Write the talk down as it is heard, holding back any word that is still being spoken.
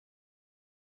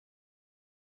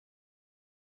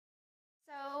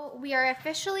So we are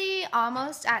officially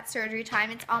almost at surgery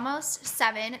time. It's almost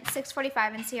 7, it's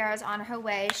 6:45 and Sierra's on her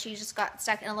way. She just got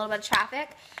stuck in a little bit of traffic.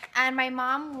 And my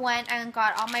mom went and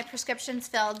got all my prescriptions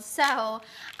filled. So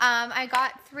I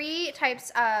got 3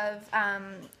 types of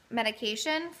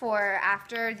medication for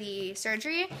after the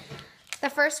surgery. The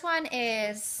first one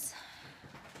is,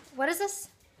 what is this?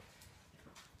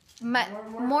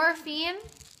 Morphine,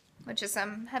 which is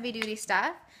some heavy duty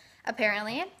stuff,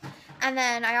 apparently. And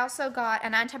then I also got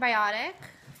an antibiotic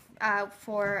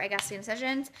for, I guess, the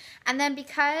incisions. And then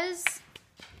because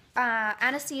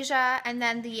anesthesia and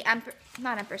then the,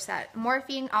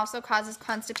 morphine also causes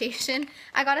constipation,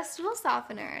 I got a stool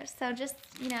softener. So just,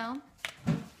 you know,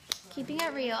 keeping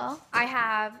it real. I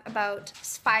have about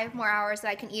 5 more hours that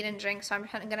I can eat and drink, so I'm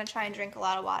going to try and drink a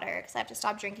lot of water because I have to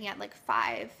stop drinking at like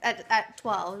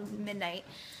 12 midnight.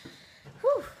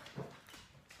 Whew.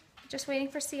 Just waiting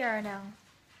for Sierra now.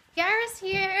 Sierra's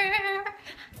here!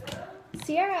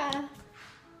 Sierra!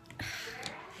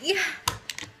 Yeah!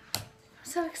 I'm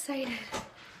so excited.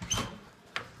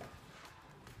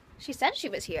 She said she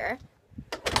was here.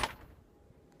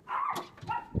 I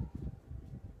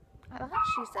thought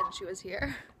she said she was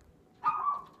here.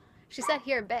 She said,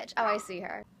 here, bitch. Oh, I see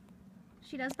her.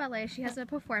 She does ballet. She has a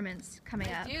performance coming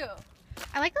up. I do.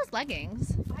 I like those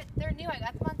leggings. They're new. I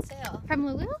got them on sale. From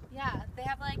Lulu? Yeah. They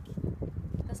have like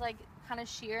this like kind of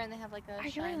sheer and they have like a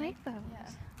shiny. I really like those. Yeah.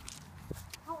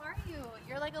 How are you?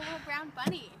 You're like a little brown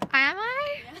bunny. Am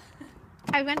I? Yeah.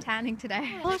 I went tanning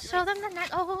today. Oh, show them the neck.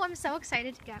 Oh, I'm so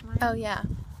excited to get mine. Oh yeah.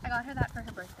 I got her that for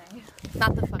her birthday.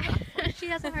 Not the fuck off. She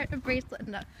has a bracelet.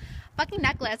 No. Fucking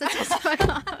necklace. It says fuck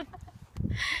off.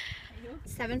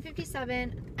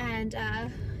 7:57 and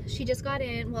she just got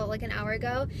in, well, like an hour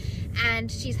ago,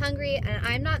 and she's hungry, and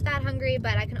I'm not that hungry,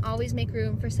 but I can always make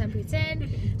room for some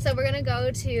poutine. So we're gonna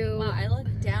go to... Wow, I look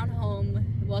down home.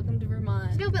 Welcome to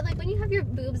Vermont. No, but like when you have your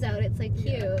boobs out, it's like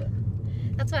cute. Yeah.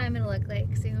 That's what I'm gonna look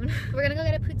like soon. We're gonna go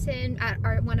get a poutine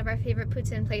at one of our favorite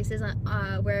poutine places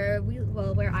where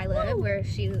I live. Woo! Where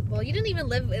she, well, you didn't even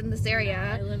live in this area.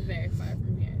 Yeah, I live very far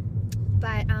from here.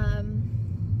 But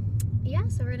yeah,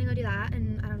 so we're gonna go do that,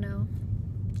 and I don't know.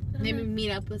 Maybe meet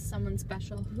up with someone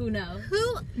special. Who knows?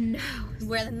 Who knows?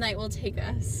 Where the night will take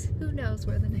us. Who knows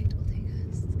where the night will take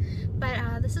us?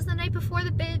 But this is the night before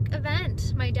the big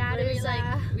event. My dad is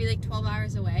we like 12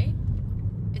 hours away.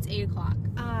 It's 8 o'clock.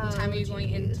 Oh, what time are you going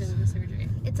into the surgery?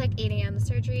 It's like 8 a.m. the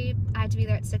surgery. I had to be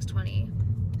there at 6:20.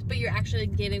 But you're actually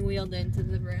getting wheeled into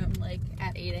the room like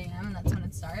at 8 a.m. and that's when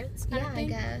it starts? Yeah, I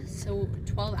guess. So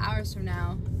 12 hours from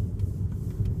now,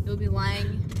 you'll be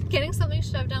lying. Getting something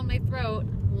shoved down my throat.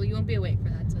 Well, you won't be awake for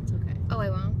that, so it's okay. Oh, I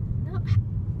won't? No.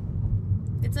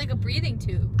 It's like a breathing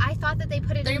tube. I thought that they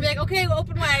put it They're gonna be like, okay,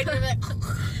 open wide. And like,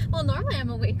 well, normally I'm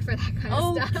awake for that kind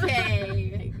of stuff.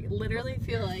 Okay. I literally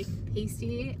feel like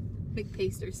pasty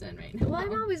McPasterson right now. Well,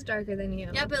 I'm always darker than you.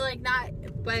 Yeah, but like not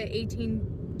by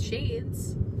 18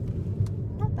 shades.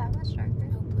 Not that much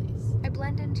darker. Oh, please. I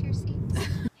blend into your seats.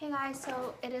 Hey guys,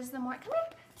 so it is the morning. Come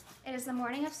here. It is the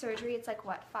morning of surgery. It's like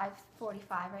what,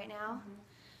 5:45 right now. Mm-hmm.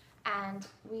 And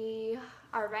we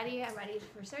are ready. I'm ready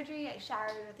for surgery. I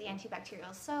showered with the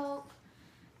antibacterial soap.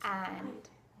 And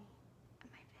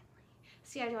my family.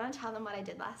 Sierra, do you want to tell them what I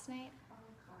did last night? Oh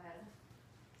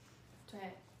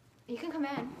God. You can come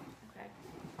in. Okay.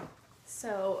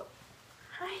 So,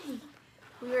 hi.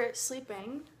 We were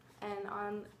sleeping, and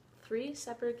on 3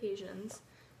 separate occasions,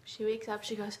 she wakes up,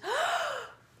 she goes,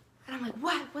 and I'm like,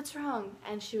 what? What's wrong?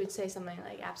 And she would say something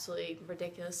like absolutely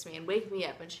ridiculous to me and wake me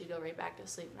up, and she'd go right back to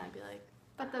sleep, and I'd be like,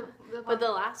 but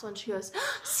the last one, she goes,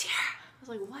 Sierra. I was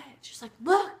like, what? She's like,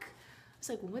 look. I was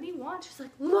like, what do you want? She's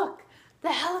like, look,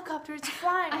 the helicopter is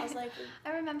flying. I was like,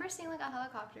 I remember seeing like a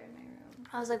helicopter in my room.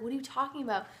 I was like, what are you talking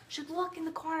about? She's like, look in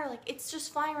the corner, like it's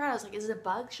just flying around. I was like, is it a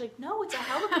bug? She's like, no, it's a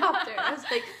helicopter. I was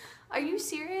like, are you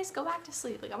serious? Go back to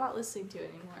sleep. Like, I'm not listening to it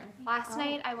anymore. Last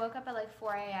night, I woke up at like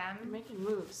 4 a.m. You're making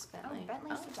moves, Bentley. Oh,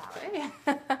 Bentley's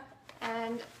Sevdalis.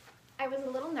 And I was a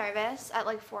little nervous at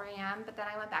like 4 a.m., but then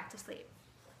I went back to sleep.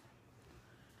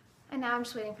 And now I'm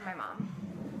just waiting for my mom.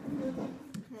 And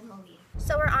then we'll leave.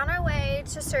 So we're on our way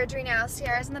to surgery now.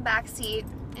 Sierra's in the back seat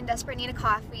in desperate need of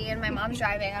coffee, and my mom's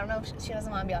driving. I don't know if she doesn't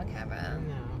want to be on camera.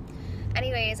 No.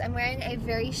 Anyways, I'm wearing a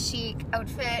very chic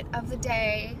outfit of the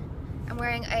day. I'm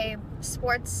wearing a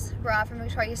sports bra from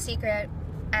Victoria's Secret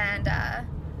and a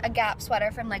Gap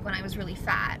sweater from like when I was really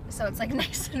fat. So it's like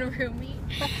nice and roomy.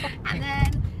 And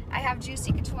then I have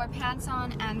Juicy Couture pants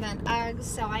on and then Uggs.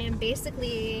 So I am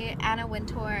basically Anna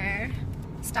Wintour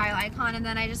style icon. And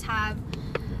then I just have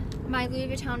my Louis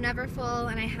Vuitton Neverfull,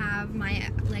 and I have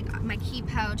my my key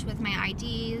pouch with my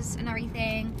IDs and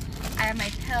everything. I have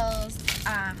my pills,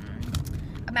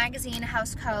 a magazine, a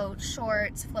house coat,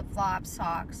 shorts, flip-flops,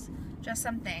 socks, just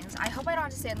some things. I hope I don't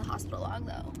have to stay in the hospital long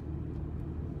though.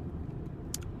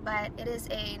 But it is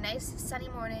a nice sunny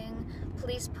morning.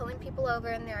 Police pulling people over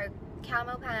in their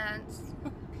camo pants.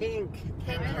 Pink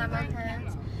camo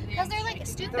pants. Because they're like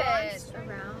stupid.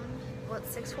 Around, well,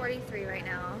 it's 6:43 right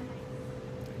now.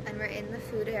 And we're in the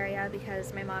food area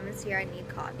because my mom is here. I need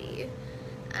coffee.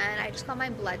 And I just got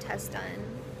my blood test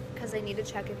done because they need to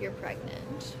check if you're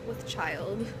pregnant with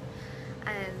child.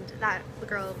 And the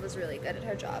girl was really good at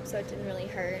her job, so it didn't really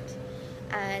hurt.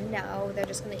 And now they're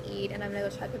just gonna eat, and I'm gonna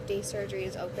go check if day surgery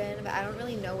is open, but I don't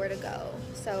really know where to go.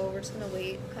 So we're just gonna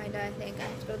wait, kinda, I think. I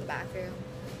have to go to the bathroom.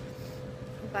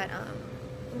 But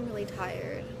I'm really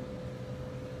tired.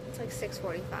 It's like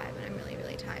 6:45 and I'm really,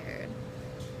 really tired.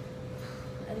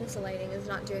 And this lighting is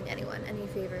not doing anyone any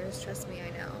favors, trust me, I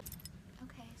know.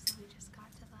 Okay, so we just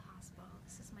got to the hospital.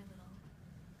 This is my little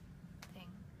thing.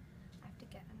 I have to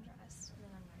get undressed, and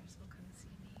then a nurse will come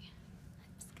see me.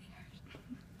 I'm scared.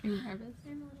 Are you nervous?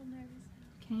 I'm a little nervous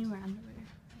now. Can you wear underwear?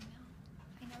 I know.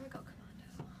 I never go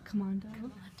Commando.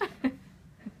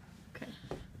 Okay.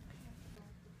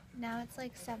 Now it's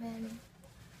like 7,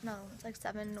 no, it's like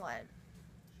 7 what?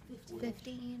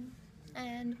 15.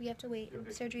 And we have to wait.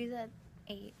 Surgery's at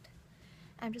 8.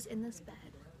 I'm just in this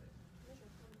bed,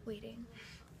 waiting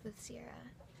with Sierra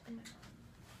and my mom.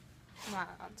 Wow,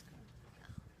 that's good.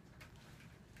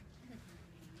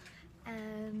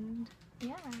 And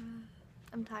yeah,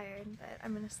 I'm tired, but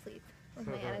I'm gonna sleep with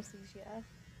my anesthesia.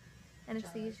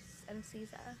 Anesthesia.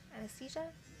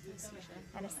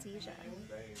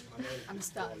 I'm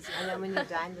stunned. And then when you're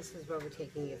done, this is where we're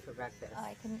taking you for breakfast. Oh,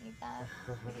 I couldn't eat that.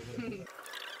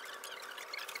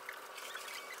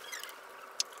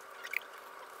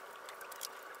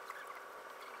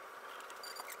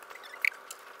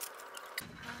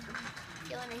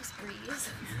 Feel a nice breeze.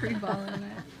 Free ball in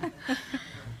it.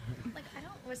 Like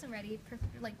wasn't ready for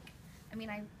I mean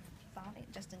I thought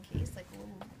it just in case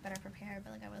better prepare,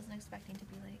 but I wasn't expecting to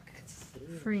be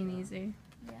Free and easy.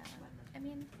 yeah. I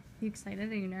mean You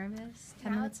excited? Are you nervous?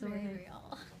 10 now minutes it's very away.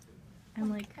 real. I'm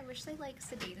like, I wish they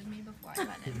sedated me before I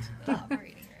went into the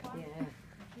operating room. Yeah.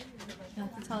 you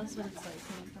have to tell us what it's like when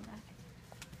you come back.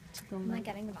 To go I'm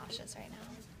getting nauseous right now.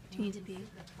 Do you need to pee? Do you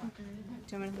want me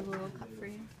to have a little cup for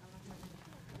you?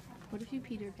 What if you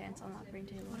peed your pants on the operating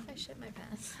table? What if I shit my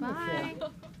pants? Bye.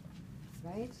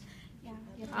 Right? Yeah.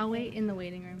 I'll wait in the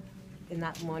waiting room. In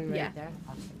that one right Yeah. there?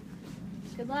 Awesome.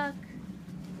 Good luck. Do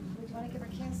you want to give her a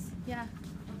kiss? Yeah.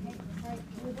 Okay. All right.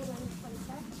 Can we hold on one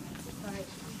sec? All right.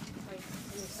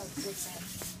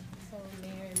 So,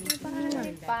 Mary,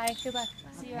 Bye. Good luck.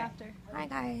 See you after. Hi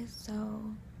guys. So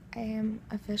I am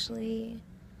officially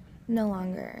no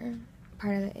longer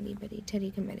part of the itty bitty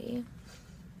titty committee.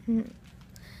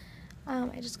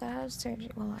 I just got out of surgery.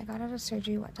 Well, I got out of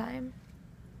surgery what time?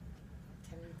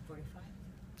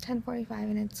 10:45? 10:45,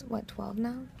 and it's what, 12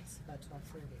 now? It's about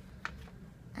 12:30.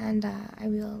 And I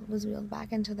was wheeled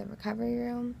back into the recovery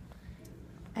room,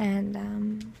 and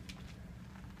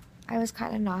I was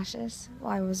kind of nauseous.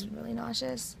 Well, I was really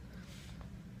nauseous.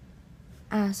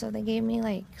 So they gave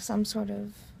me some sort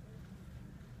of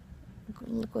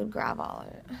liquid Gravol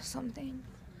or something,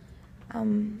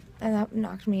 and that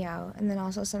knocked me out. And then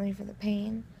also something for the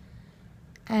pain.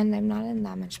 And I'm not in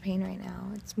that much pain right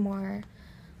now. It's more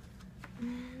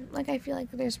I feel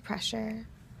like there's pressure,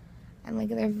 and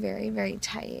they're very, very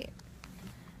tight.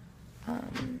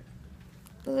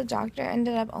 The doctor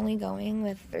ended up only going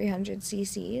with 300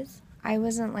 cc's. I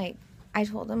wasn't I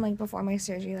told him before my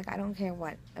surgery, I don't care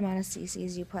what amount of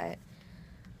cc's you put,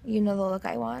 you know the look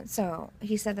I want. So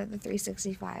he said that the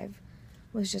 365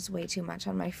 was just way too much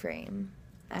on my frame,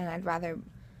 and I'd rather,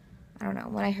 I don't know,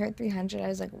 when I heard 300 I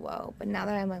was like, whoa. But now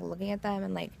that I'm looking at them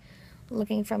and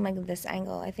looking from this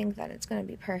angle, I think that it's gonna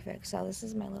be perfect. So this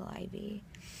is my little IV.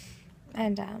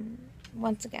 And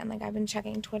once again, I've been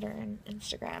checking Twitter and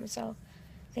Instagram, so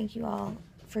thank you all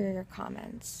for your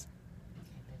comments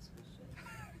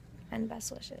and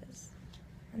best wishes.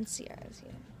 And Sierra's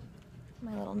here,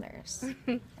 my little nurse.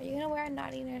 Are you gonna wear a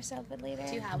naughty nurse outfit later?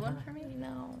 Do you have one for me?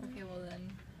 No. Okay, well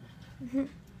then.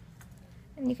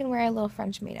 And you can wear a little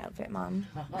French maid outfit, Mom.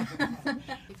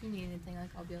 If you need anything,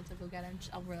 I'll be able to go get it.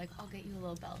 I'll wear I'll get you a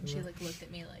little belt. And she looked at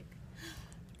me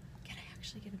can I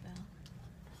actually get a belt?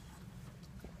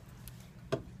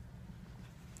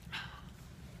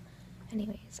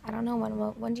 Anyways, I don't know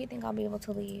when do you think I'll be able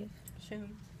to leave?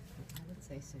 Soon. I would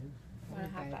say soon.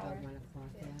 1.5 By about hour. 1 o'clock,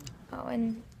 yeah. Oh,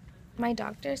 and my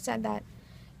doctor said that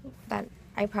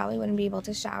I probably wouldn't be able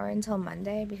to shower until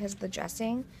Monday because of the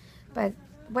dressing. But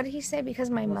what did he say? Because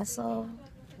my muscle...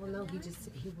 Well, no, he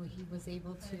was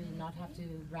able to not have to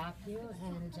wrap you,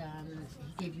 and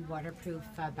he gave you waterproof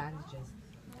bandages.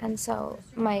 And so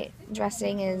my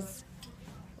dressing is,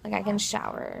 like, I can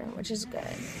shower, which is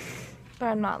good. But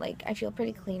I'm not, like, I feel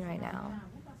pretty clean right now.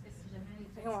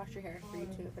 I can wash your hair for you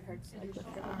too if it hurts. Like,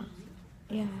 lift it up.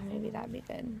 Yeah, maybe that'd be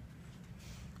good.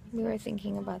 We were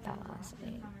thinking about that last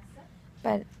night.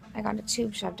 But I got a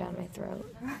tube shoved down my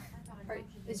throat.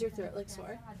 Is your throat like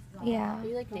sore? Yeah. Are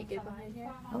you like naked behind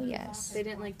here? Oh, yes. They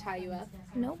didn't like tie you up?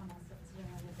 Nope.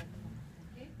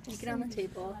 Take it on the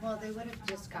table. Well, they would have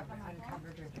just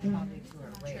uncovered her probably to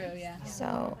her waist. True, yeah.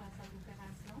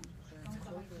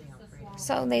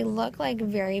 So they look like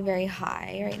very, very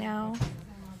high right now.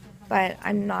 But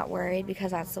I'm not worried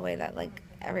because that's the way that, like,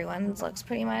 everyone's looks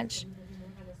pretty much.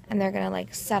 And they're gonna,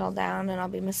 like, settle down and I'll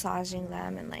be massaging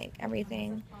them and, like,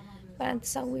 everything. But it's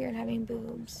so weird having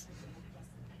boobs.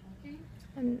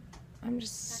 I'm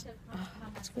just,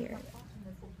 it's weird.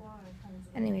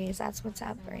 Anyways, that's what's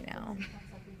up right now.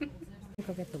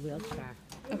 Go get the wheelchair.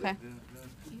 Okay.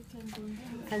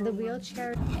 And the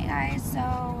wheelchair. Hey guys,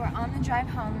 so we're on the drive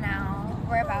home now.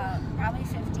 We're about probably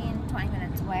 15-20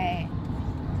 minutes away.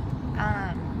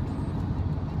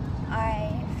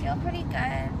 I feel pretty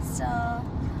good still.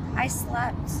 I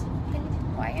slept.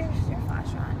 Why is your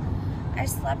flash on? I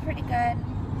slept pretty good.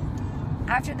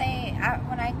 After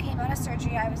when I came out of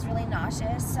surgery, I was really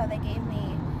nauseous, so they gave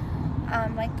me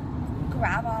like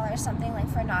Gravol or something like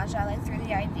for nausea, like through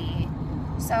the IV.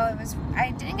 So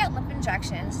I didn't get lip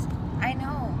injections. I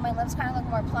know my lips kind of look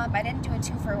more plump. I didn't do a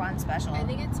 2-for-1 special. I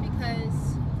think it's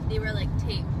because they were like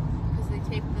taped. Because they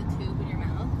taped the tube in your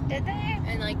mouth. Did they?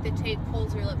 And like the tape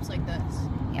pulls your lips like this.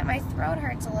 Yeah, my throat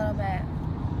hurts a little bit.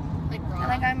 Like raw.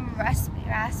 Like I'm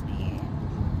raspy.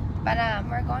 But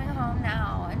we're going home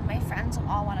now, and my friends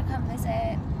all want to come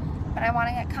visit. But I want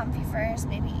to get comfy first,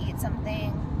 maybe eat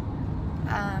something.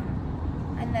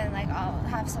 And then like I'll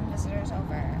have some visitors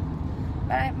over.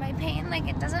 But my pain, like,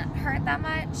 it doesn't hurt that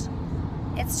much.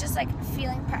 It's just like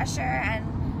feeling pressure and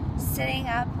sitting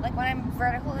up. Like when I'm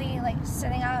vertically like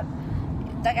sitting up,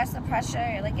 I guess the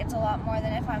pressure, like, it's a lot more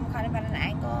than if I'm kind of at an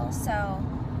angle. So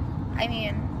I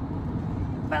mean,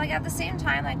 but like at the same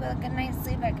time, like with a good night's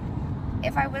sleep, like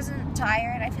if I wasn't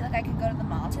tired, I feel like I could go to the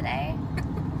mall today.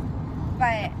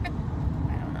 But I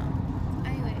don't know.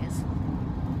 Anyways,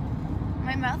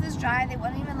 my mouth is dry. They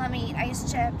wouldn't even let me eat ice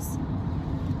chips.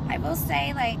 I will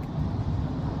say, like,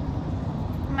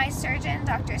 my surgeon,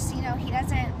 Dr. Sino, he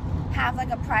doesn't have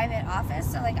like a private office,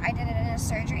 so like I did it in a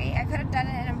surgery. I could have done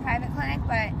it in a private clinic,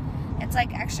 but it's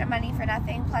like extra money for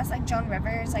nothing. Plus, like, Joan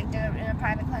Rivers like did it in a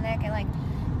private clinic, and like,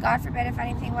 God forbid if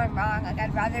anything went wrong, like,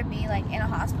 I'd rather be like in a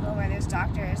hospital where there's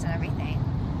doctors and everything.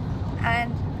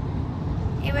 And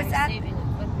it was that,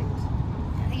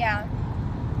 yeah.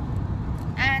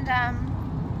 And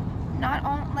not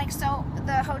only, like, so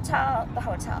the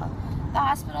hospital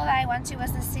that I went to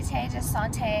was the Cité de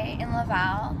Santé in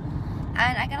Laval,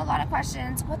 and I get a lot of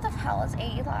questions. What the hell is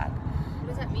AELOG? What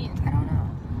does that mean? I don't know.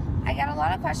 I get a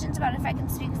lot of questions about if I can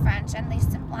speak French, and the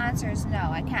simple answer is no,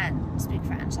 I can't speak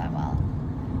French that well.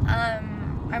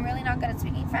 I'm really not good at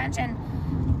speaking French, and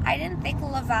I didn't think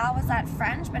Laval was that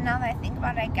French, but now that I think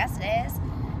about it, I guess it is.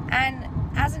 And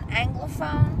as an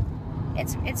Anglophone,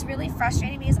 it's really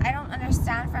frustrating because I don't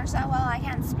understand French that well. I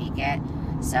can't speak it.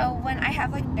 So when I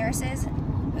have like nurses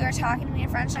who are talking to me in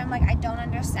French, I'm like, I don't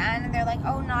understand, and they're like,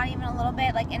 oh, not even a little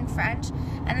bit, like in French,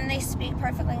 and then they speak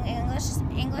perfectly English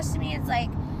to me. It's like,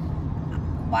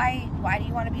 why do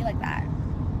you want to be like that?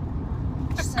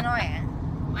 It's just annoying.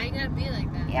 Why you gotta be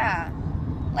like that? Yeah,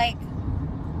 like,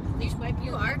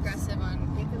 You are aggressive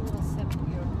on. Take a little sip.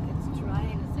 It's dry,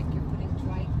 and it's like you're putting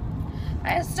dry.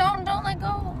 I just don't let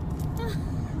go. Do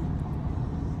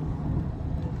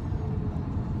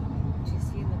you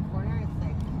see in the corner? It's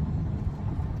like,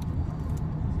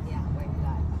 yeah, like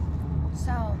that.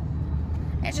 So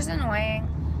it's just annoying.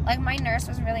 Like, my nurse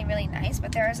was really, really nice,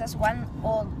 but there was this one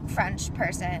old French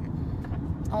person,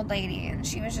 old lady, and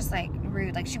she was just like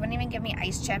rude. Like, she wouldn't even give me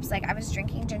ice chips. Like, I was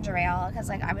drinking ginger ale because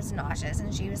like I was nauseous,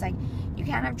 and she was like, you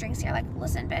can't have drinks here. Like,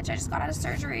 listen, bitch, I just got out of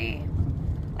surgery.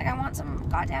 Like, I want some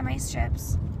goddamn ice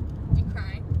chips. You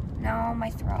crying? No,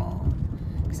 my throat,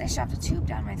 because I shoved a tube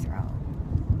down my throat.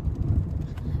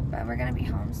 But we're gonna be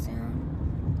home soon,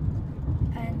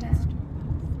 and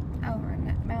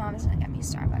my mom's gonna get me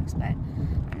Starbucks, but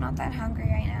I'm not that hungry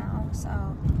right now. So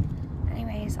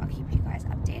anyways, I'll keep you guys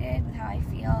updated with how I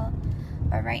feel.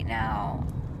 But right now,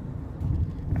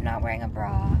 I'm not wearing a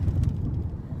bra.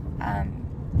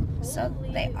 So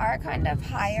they are kind of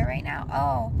higher right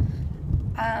now.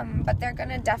 But they're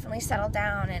gonna definitely settle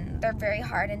down, and they're very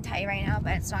hard and tight right now,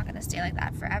 but it's not gonna stay like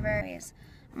that forever. Anyways,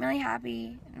 I'm really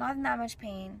happy, not in that much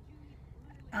pain.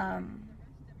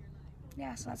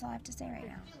 Yeah, so that's all I have to say right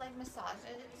now. Do you like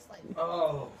massages, like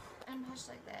and push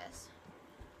like this?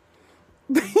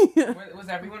 Was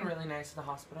everyone really nice at the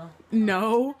hospital?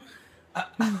 No.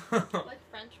 Like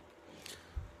French.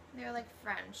 They're like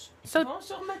French. So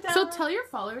tell your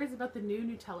followers about the new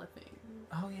Nutella thing.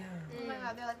 Oh yeah. Oh my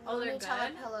god, they're like they're Nutella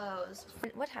good? pillows.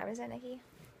 What time is it, Nikki?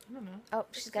 I don't know. Oh,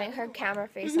 she's getting her camera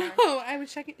face on. No, I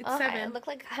was checking. It's I 7. look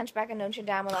like Hunchback of Notre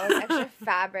Dame with all this extra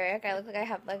fabric. I look like I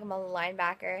have like I'm a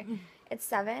linebacker. It's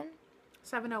 7.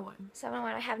 7:01.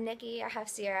 7:01. I have Nikki. I have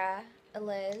Sierra,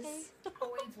 Liz, Are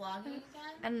we vlogging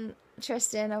again? and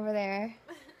Tristan over there.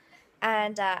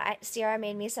 And Sierra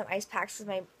made me some ice packs because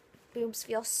my boobs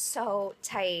feel so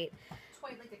tight. Toy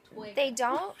like a toy. They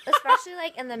don't, especially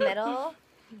like in the middle.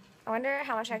 I wonder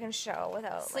how much I can show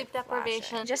without Sleep like, deprivation.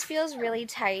 flashing. It just feels really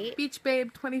tight. Beach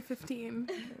Babe 2015.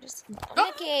 Just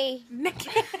Nikki.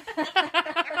 Nikki.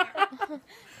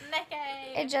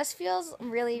 It just feels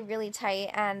really, really tight,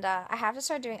 and I have to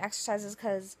start doing exercises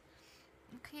because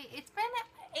Okay, it's been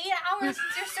 8 hours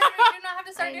since your surgery. You do not have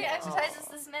to start doing exercises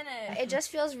this minute. it just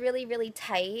feels really, really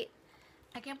tight.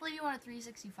 I can't believe you want a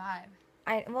 365.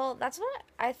 Well, that's what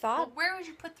I thought. Well, where would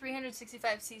you put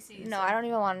 365 cc's? No, I don't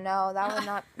even want to know. That would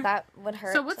not. That would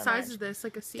hurt. So what size much. is this?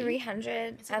 Like a C?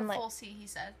 300 It's like and a full C, he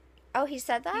said. Oh, he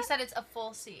said that. He said it's a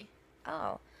full C.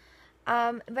 Oh,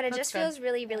 but it That's just good. feels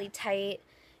really, really tight.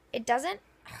 It doesn't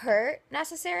hurt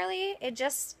necessarily. It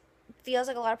just feels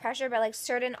like a lot of pressure, but like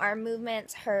certain arm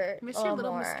movements hurt Miss a your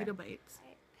little little more. mosquito bites.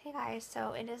 Hey guys,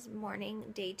 so it is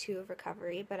morning, day 2 of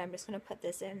recovery, but I'm just gonna put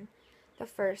this in the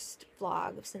first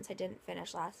vlog since I didn't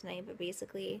finish last night. But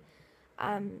basically,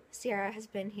 Sierra has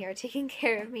been here taking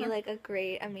care of me like a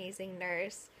great, amazing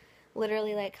nurse,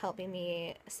 literally like helping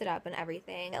me sit up and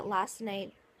everything. Last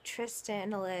night,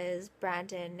 Tristan, Liz,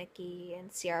 Brandon, Nikki,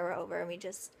 and Sierra were over, and we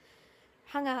just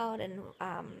hung out and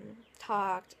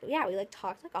talked. Yeah, we like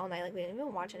talked like all night. Like we didn't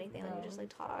even watch anything. Like we just like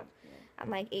talked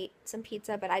and like ate some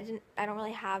pizza. But I don't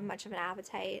really have much of an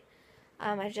appetite.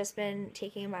 I've just been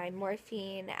taking my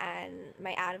morphine and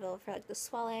my Advil for like the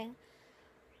swelling.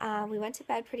 We went to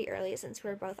bed pretty early since we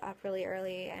were both up really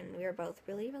early and we were both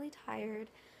really, really tired.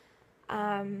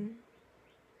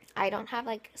 I don't have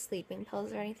like sleeping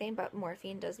pills or anything, but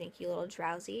morphine does make you a little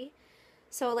drowsy.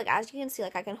 So like as you can see,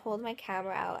 like I can hold my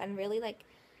camera out and really like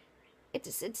it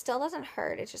still doesn't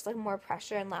hurt. It's just like more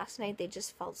pressure. And last night they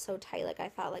just felt so tight. Like I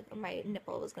thought like my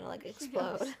nipple was gonna like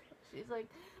explode. She's like,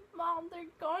 Mom, they're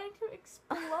going to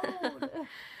explode.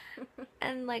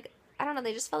 And like I don't know,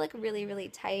 they just felt like really, really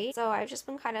tight. So I've just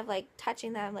been kind of like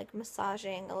touching them, like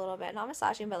massaging a little bit. Not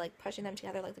massaging, but like pushing them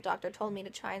together like the doctor told me to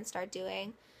try and start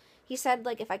doing. He said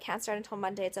like if I can't start until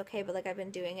Monday, it's okay, but like I've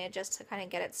been doing it just to kind of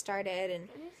get it started. And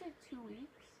Did you say 2 weeks?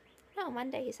 no,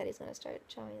 Monday he said he's gonna start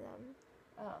showing them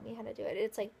Oh. me how to do it.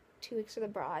 It's like 2 weeks for the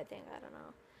bra, I think. I don't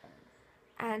know.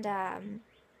 And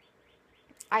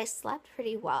I slept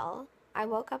pretty well. I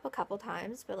woke up a couple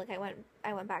times, but like I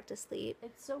went back to sleep.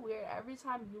 It's so weird. Every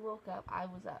time you woke up, I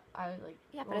like.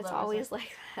 Yeah, but rolled it's over, always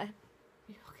like that.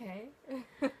 You okay?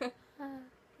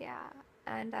 Yeah,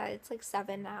 and it's like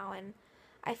 7 now, and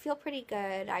I feel pretty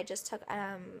good. I just took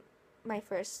my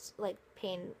first like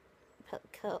pain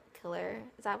killer.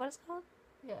 Is that what it's called?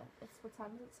 Yeah. It's what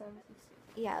time is it? 7:16.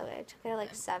 Yeah, I took it at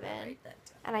like 7,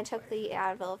 and I took the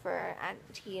Advil for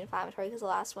anti-inflammatory because the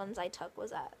last ones I took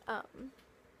was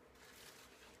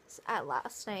at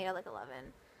last night at like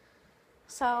 11.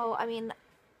 So I mean,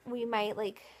 we might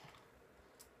like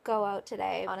go out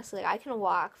today. Honestly, like, I can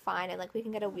walk fine, and like we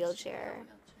can get a wheelchair,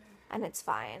 and it's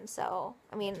fine. So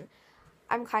I mean,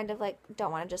 I'm kind of like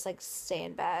don't want to just like stay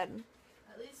in bed.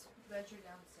 At least venture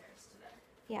downstairs today.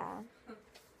 Yeah.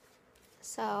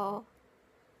 So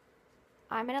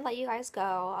I'm gonna let you guys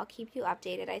go. I'll keep you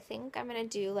updated. I think I'm gonna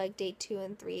do like day 2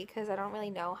 and 3 because I don't really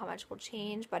know how much will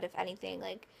change. But if anything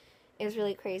like is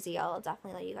really crazy, I'll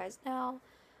definitely let you guys know.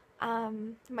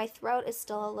 My throat is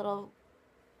still a little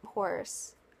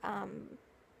hoarse,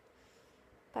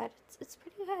 but it's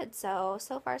pretty good. So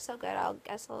far so good. I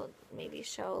guess I'll maybe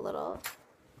show a little.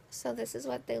 So this is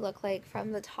what they look like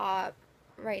from the top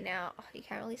right now. Oh, you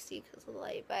can't really see because of the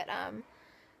light, but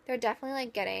they're definitely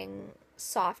like getting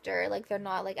softer. Like they're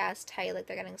not like as tight. Like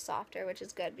they're getting softer, which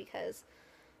is good because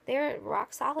they're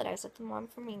rock solid. I was at the Mom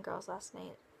for Mean Girls last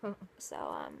night.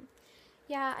 So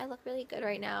yeah, I look really good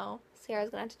right now. Sarah's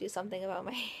gonna have to do something about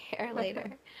my hair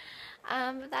later.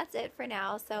 But that's it for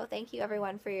now. So thank you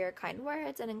everyone for your kind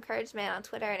words and encouragement on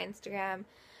Twitter and Instagram.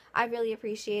 I really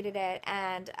appreciated it,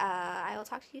 and I will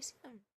talk to you soon.